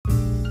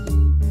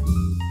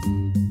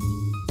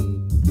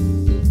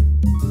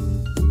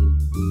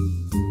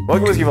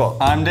Welcome to Whiskey Vault.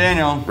 I'm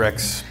Daniel.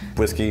 Rex,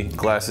 whiskey,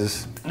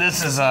 glasses.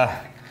 This is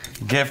a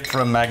gift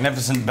from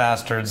Magnificent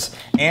Bastards,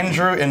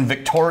 Andrew and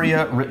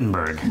Victoria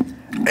Rittenberg.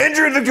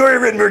 Andrew and Victoria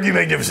Rittenberg, you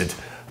magnificent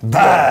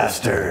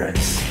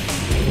bastards.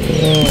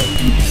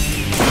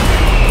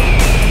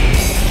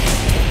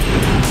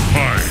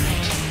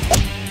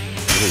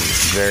 This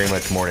is very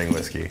much morning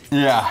whiskey.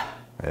 Yeah.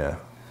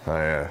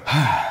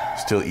 Yeah.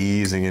 Still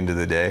easing into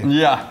the day.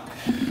 Yeah.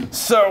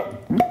 So,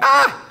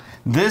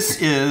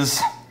 this is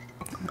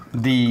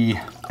the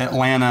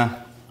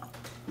Atlanta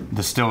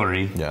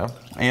distillery. Yeah.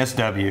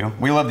 ASW.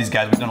 We love these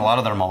guys. We've done a lot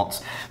of their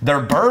malts. Their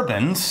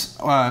bourbons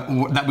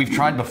that we've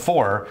tried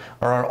before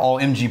are all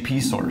MGP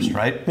sourced,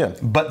 right? Yeah.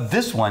 But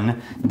this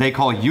one they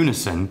call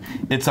Unison.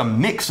 It's a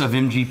mix of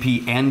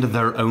MGP and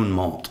their own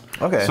malt.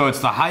 Okay. So it's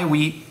the high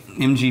wheat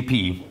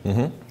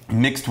MGP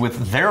mixed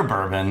with their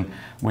bourbon,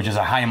 which is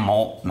a high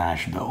malt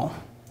mash bill.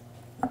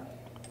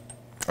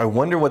 I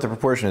wonder what the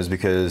proportion is,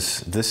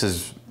 because this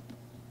is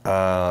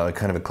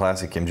kind of a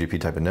classic MGP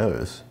type of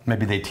nose.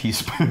 Maybe they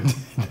teaspooned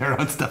their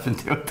own stuff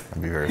into it.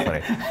 That'd be very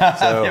funny.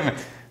 So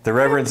the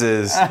reference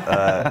is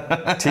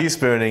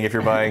teaspooning if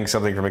you're buying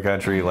something from a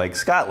country like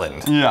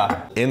Scotland.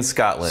 Yeah. In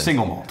Scotland.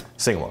 Single malt.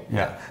 Single malt.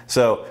 Yeah.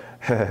 So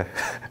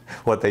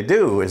what they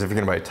do is, if you're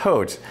going to buy a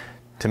tote,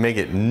 to make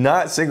it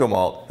not single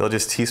malt, they'll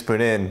just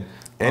teaspoon in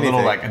anything. A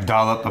little like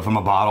dollop from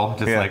a bottle,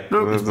 just like,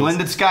 it's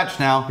blended scotch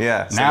now.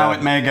 Yeah. So now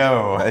it may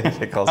go.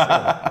 It calls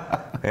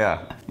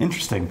yeah.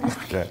 Interesting.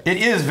 Okay. It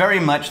is very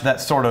much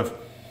that sort of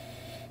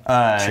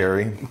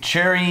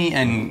cherry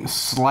and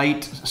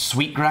slight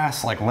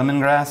sweetgrass, like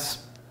lemongrass.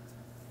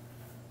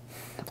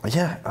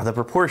 Yeah, the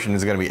proportion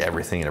is going to be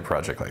everything in a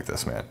project like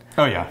this, man.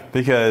 Oh yeah.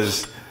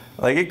 Because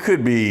like it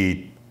could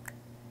be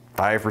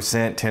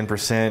 5%,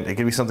 10%. It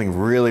could be something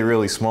really,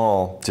 really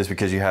small, just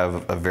because you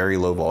have a very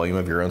low volume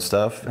of your own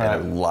stuff and a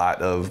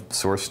lot of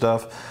source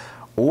stuff.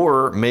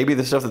 Or maybe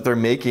the stuff that they're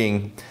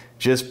making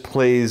just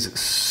plays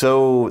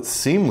so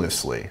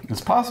seamlessly.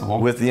 It's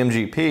possible. With the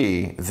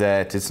MGP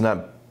that it's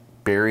not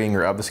burying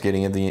or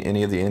obfuscating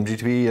any of the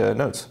MGP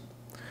notes.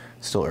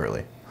 Still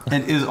early.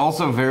 It is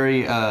also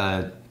very,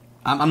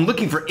 I'm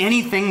looking for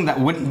anything that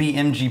wouldn't be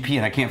MGP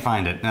and I can't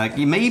find it. Like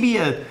maybe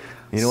a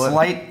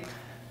slight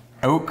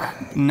oak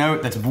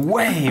note that's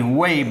way,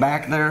 way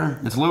back there.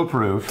 It's low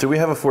proof. Do we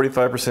have a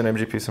 45%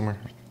 MGP somewhere?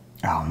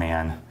 Oh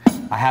man,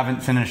 I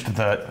haven't finished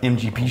the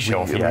MGP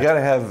shelf yet. We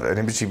gotta have an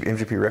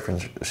MGP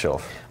reference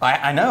shelf.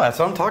 I know, that's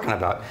what I'm talking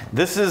about.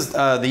 This is the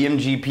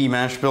MGP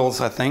mash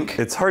bills, I think.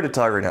 It's hard to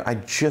talk right now. I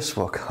just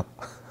woke up.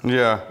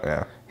 Yeah.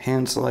 Yeah.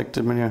 Hand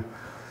selected menu,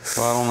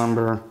 bottle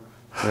number.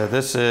 Yeah,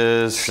 this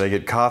is. Should I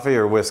get coffee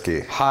or whiskey?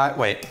 Hot.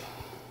 Wait.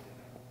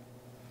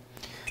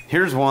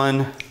 Here's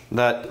one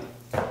that.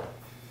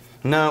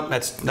 No,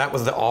 that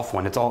was the off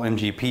one. It's all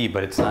MGP,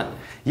 but it's not.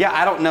 Yeah,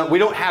 I don't know. We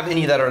don't have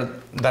any that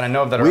I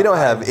know of that are. We don't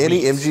have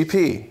any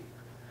MGP.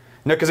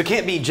 No, because it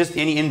can't be just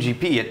any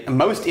MGP.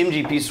 Most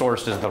MGP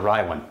sourced is the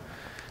rye one.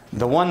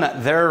 The one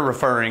that they're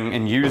referring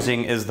and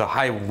using is the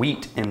high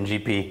wheat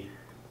MGP.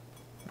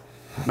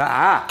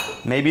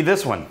 Maybe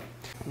this one.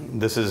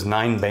 This is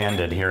 9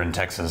 banded here in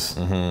Texas.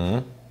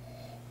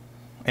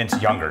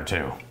 It's younger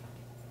too.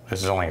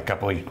 This is only a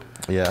couple of.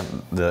 Yeah,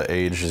 the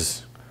age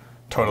is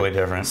totally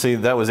different. See,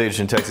 that was aged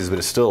in Texas, but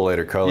it's still a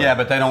later color. Yeah,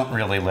 but they don't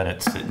really let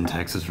it sit in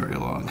Texas very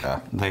long.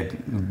 Yeah.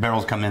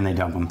 Barrels come in, they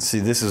dump them. See,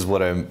 this is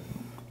what I'm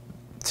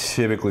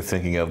typically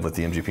thinking of with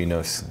the MGP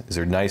notes. Is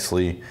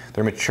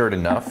they're matured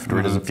enough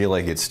where it doesn't feel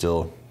like it's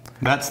still.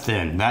 That's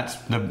thin. That's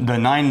the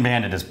 9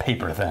 banded is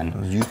paper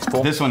thin.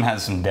 Youthful. This one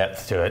has some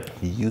depth to it.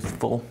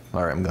 Youthful.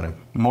 All right, I'm gonna.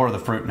 More of the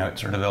fruit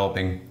notes are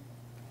developing.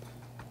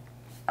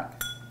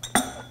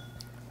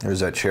 There's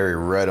that cherry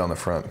right on the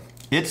front.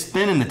 It's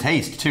thin in the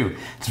taste too.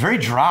 It's very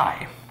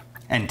dry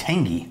and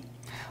tangy.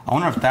 I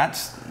wonder if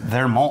that's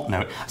their malt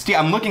note. See,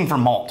 I'm looking for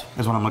malt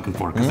is what I'm looking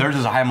for, because theirs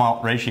is a high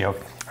malt ratio.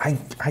 I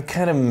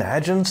kind of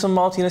imagine some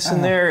maltiness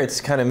in there.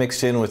 It's kind of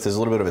mixed in with this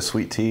little bit of a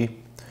sweet tea.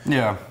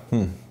 Yeah.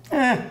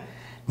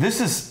 This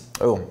is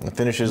it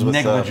finishes with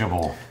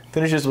negligible.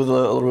 Finishes with a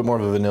little bit more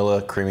of a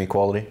vanilla creamy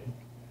quality.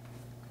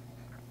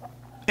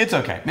 It's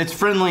okay. It's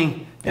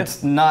friendly. Yeah.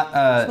 It's not.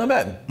 It's not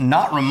bad.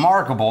 Not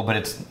remarkable, but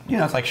it's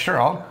it's like sure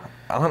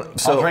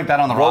I'll drink that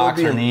on the rocks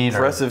or neat.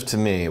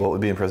 What would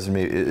be impressive to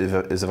me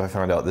is if I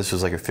found out this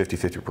was like a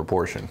 50-50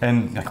 proportion.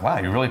 And like, wow,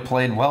 you really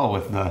played well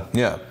with the.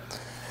 Yeah,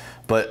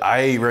 but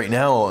right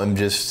now I'm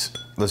just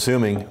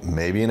assuming,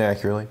 maybe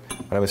inaccurately,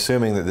 but I'm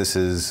assuming that this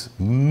is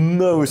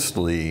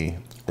mostly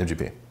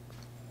MGP.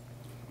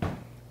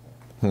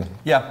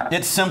 Yeah,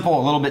 it's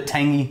simple, a little bit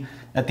tangy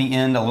at the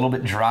end, a little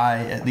bit dry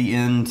at the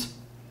end.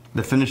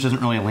 The finish doesn't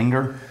really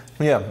linger.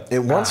 Yeah, it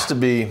wants to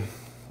be.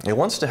 It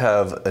wants to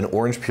have an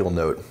orange peel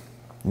note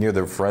near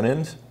the front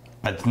end.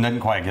 But it doesn't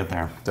quite get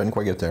there. Doesn't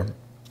quite get there.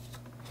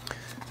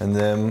 And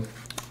then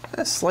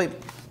a slight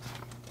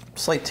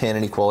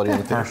tanniny quality in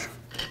the finish.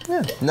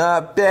 Yeah,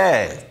 not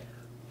bad.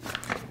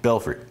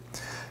 Belfry.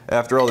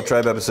 After all the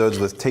Tribe episodes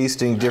with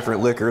tasting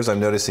different liquors, I'm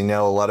noticing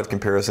now a lot of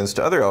comparisons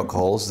to other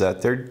alcohols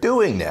that they're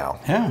doing now.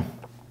 Yeah.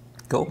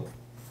 Cool.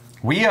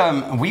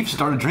 We've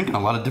started drinking a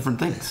lot of different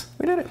things.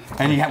 We did it.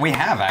 And we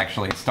have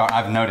actually.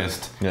 I've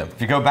noticed. Yeah.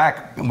 If you go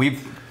back,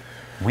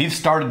 we've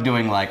started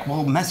doing like,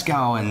 well,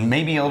 mezcal and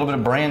maybe a little bit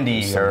of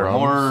brandy or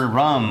more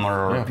rum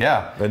or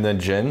yeah. And then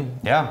gin.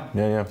 Yeah.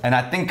 Yeah. And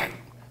I think,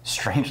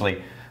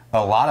 strangely,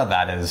 a lot of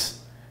that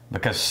is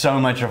because so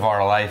much of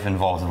our life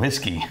involves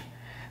whiskey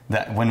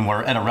that when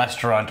we're at a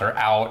restaurant or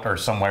out or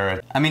somewhere,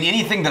 I mean,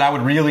 anything that I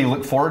would really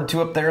look forward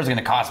to up there is going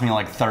to cost me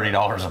like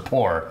 $30 a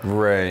pour.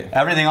 Right.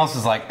 Everything else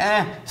is like,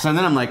 eh. So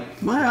then I'm like,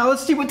 well,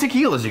 let's see what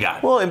tequilas you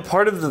got. Well, and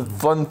part of the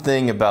fun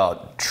thing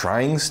about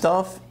trying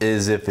stuff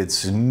is if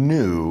it's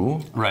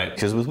new. Right.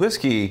 Because with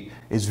whiskey,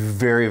 it's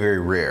very, very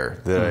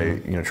rare that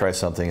I try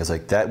something. It's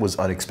like, that was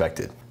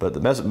unexpected. But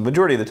the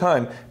majority of the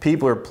time,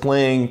 people are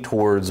playing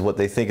towards what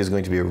they think is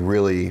going to be a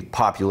really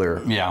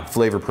popular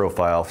flavor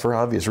profile for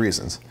obvious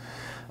reasons.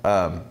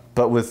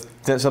 But with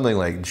something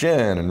like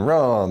gin and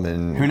rum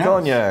and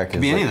cognac,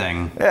 could be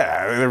anything.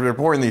 Yeah, they're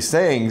pouring these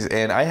things,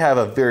 and I have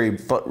a very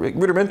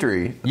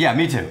rudimentary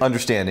me too.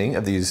 understanding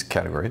of these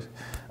categories.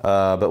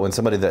 But when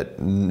somebody that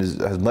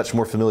has much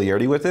more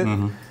familiarity with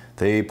it,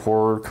 they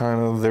pour kind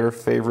of their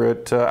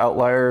favorite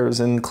outliers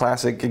and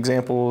classic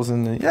examples,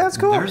 and it's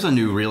cool. There's a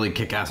new really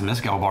kick-ass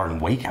mezcal bar in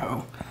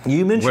Waco.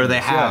 You mentioned where they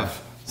have,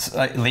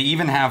 they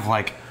even have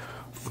like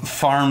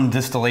farm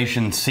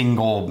distillation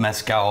single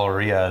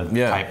mezcaleria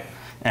type,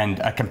 and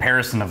a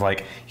comparison of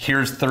like,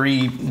 here's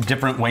 3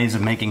 different ways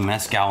of making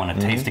mezcal in a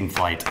tasting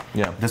flight.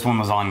 Yeah. This one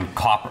was on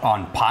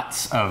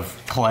pots of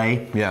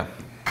clay. Yeah.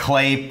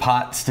 Clay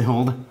pot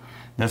stilled.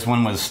 This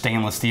one was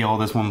stainless steel.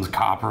 This one was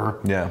copper.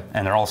 Yeah.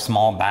 And they're all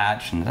small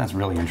batch, and that's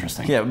really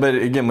interesting. Yeah, but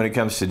again, when it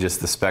comes to just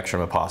the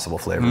spectrum of possible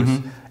flavors,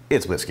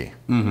 it's whiskey.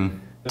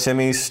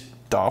 Timmy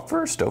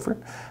Stoffer.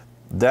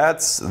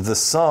 That's the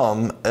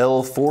Somm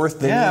L4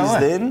 thingies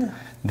then?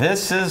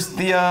 This is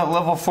the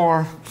level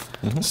 4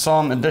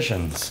 Somm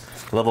editions.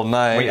 Level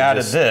 9. We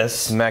added this.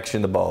 Smacks you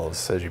in the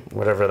balls.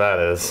 Whatever that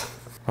is.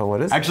 Oh,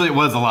 what is it? Actually, it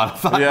was a lot of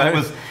fun.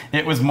 Yeah.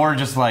 It was more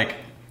just like,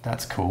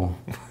 that's cool.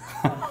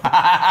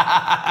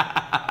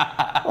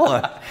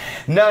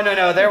 No.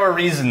 There were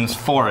reasons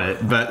for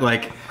it, but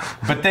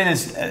then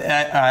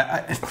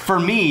it's for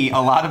me. A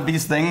lot of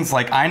these things,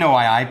 like I know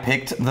why I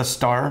picked the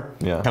Star,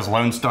 because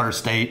Lone Star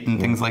State and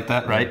things like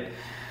that, right?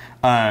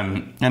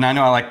 And I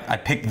know I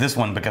picked this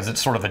one because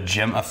it's sort of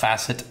a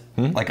facet,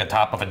 like a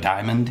top of a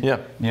diamond. Yeah,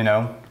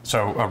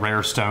 so a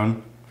rare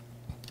stone.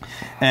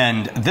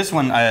 And this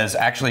one is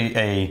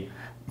actually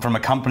from a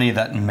company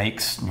that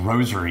makes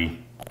rosary.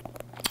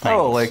 Things.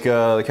 Oh, like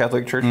the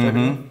Catholic Church type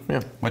of?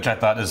 Yeah. Which I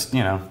thought is,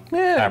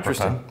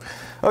 interesting.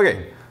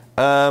 Okay.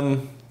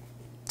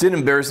 Didn't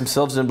embarrass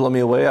themselves, didn't blow me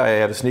away. I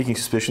have a sneaking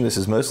suspicion this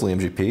is mostly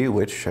MGP,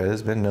 which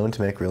has been known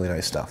to make really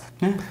nice stuff.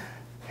 Yeah.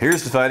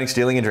 Here's to fighting,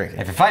 stealing, and drinking.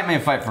 If you fight, may you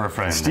fight for a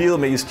friend. Steal,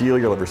 may you steal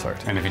your liver's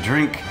heart. And if you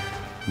drink,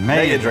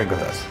 may you drink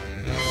with us.